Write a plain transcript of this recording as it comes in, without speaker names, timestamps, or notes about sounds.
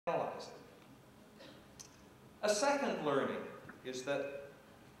A second learning is that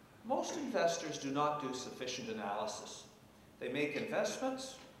most investors do not do sufficient analysis. They make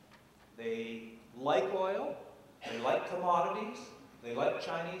investments, they like oil, they like commodities, they like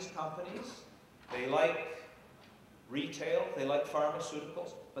Chinese companies, they like retail, they like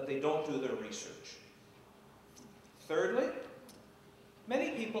pharmaceuticals, but they don't do their research. Thirdly,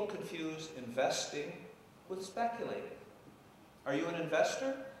 many people confuse investing with speculating. Are you an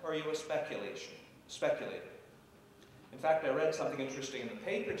investor or are you a speculator? In fact, I read something interesting in the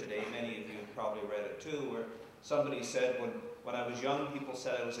paper today, many of you have probably read it too, where somebody said when I was young, people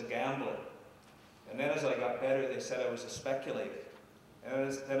said I was a gambler. And then as I got better, they said I was a speculator.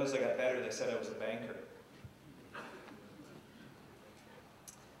 And then as I got better, they said I was a banker.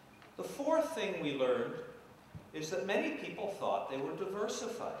 The fourth thing we learned is that many people thought they were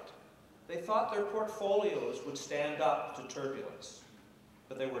diversified. They thought their portfolios would stand up to turbulence,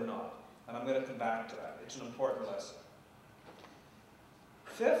 but they were not. And I'm going to come back to that. It's an important lesson.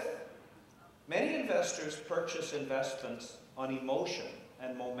 Fifth, many investors purchase investments on emotion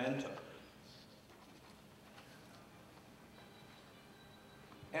and momentum.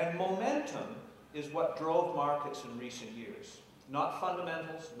 And momentum is what drove markets in recent years. Not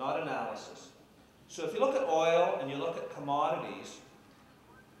fundamentals, not analysis. So if you look at oil and you look at commodities,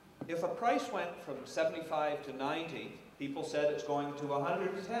 if a price went from 75 to 90, people said it's going to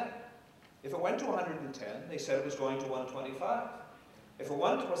 110. If it went to 110, they said it was going to 125. If it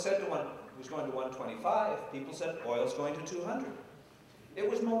was going to 125, people said oil's going to 200. It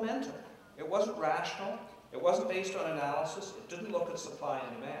was momentum. It wasn't rational. It wasn't based on analysis. It didn't look at supply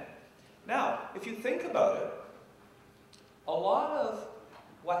and demand. Now, if you think about it, a lot of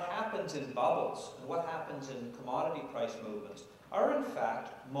what happens in bubbles and what happens in commodity price movements are in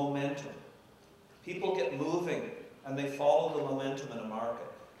fact momentum. People get moving and they follow the momentum in a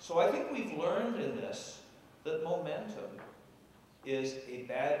market. So I think we've learned in this that momentum is a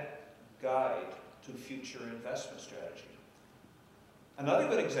bad guide to future investment strategy. Another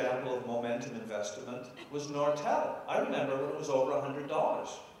good example of momentum investment was Nortel. I remember when it was over $100.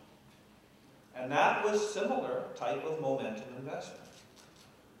 And that was similar type of momentum investment.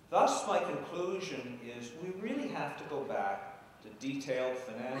 Thus, my conclusion is we really have to go back to detailed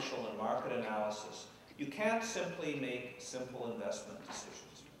financial and market analysis. You can't simply make simple investment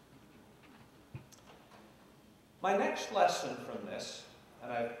decisions. My next lesson from this,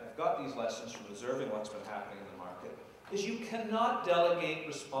 and I've got these lessons from observing what's been happening in the market, is you cannot delegate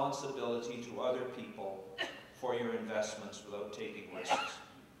responsibility to other people for your investments without taking risks.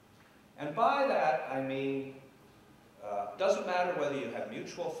 And by that, I mean, doesn't matter whether you have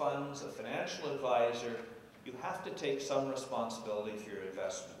mutual funds, a financial advisor, you have to take some responsibility for your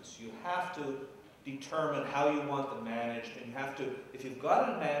investments. You have to determine how you want them managed, and you have to, if you've got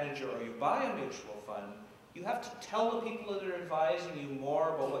a manager or you buy a mutual fund, you have to tell the people that are advising you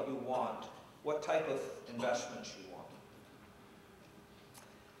more about what you want, what type of investments you want.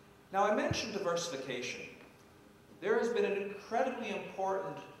 Now, I mentioned diversification. There has been an incredibly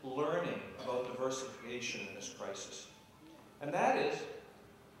important learning about diversification in this crisis. And that is,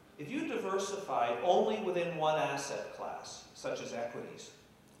 if you diversified only within one asset class, such as equities,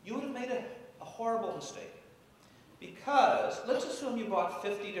 you would have made a horrible mistake. Because, let's assume you bought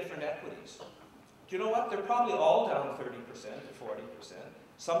 50 different equities. Do you know what? They're probably all down 30% to 40%.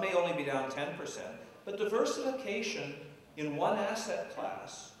 Some may only be down 10%. But diversification in one asset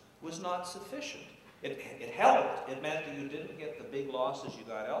class was not sufficient. It helped. It meant that you didn't get the big losses you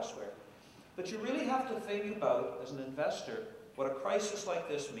got elsewhere. But you really have to think about, as an investor, what a crisis like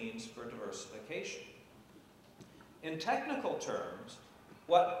this means for diversification. In technical terms,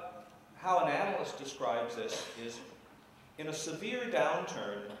 how an analyst describes this is, in a severe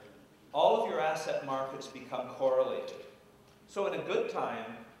downturn, all of your asset markets become correlated. So in a good time,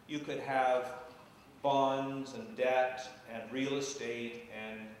 you could have bonds and debt and real estate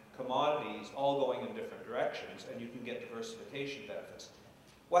and commodities all going in different directions, and you can get diversification benefits.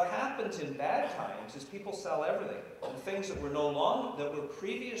 What happens in bad times is people sell everything, and things that were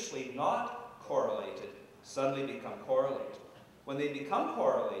previously not correlated suddenly become correlated. When they become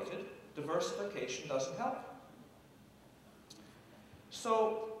correlated, diversification doesn't help.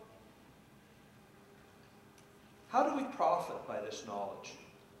 So, how do we profit by this knowledge?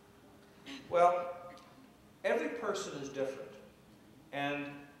 Well, every person is different, and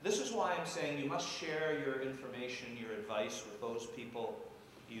this is why I'm saying you must share your information, your advice with those people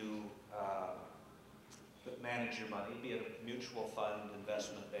that manage your money, be it a mutual fund,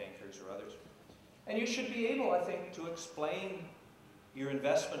 investment bankers, or others. And you should be able, I think, to explain your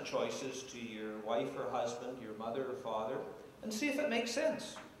investment choices to your wife or husband, your mother or father, and see if it makes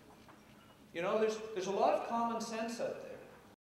sense. You know, there's a lot of common sense out there.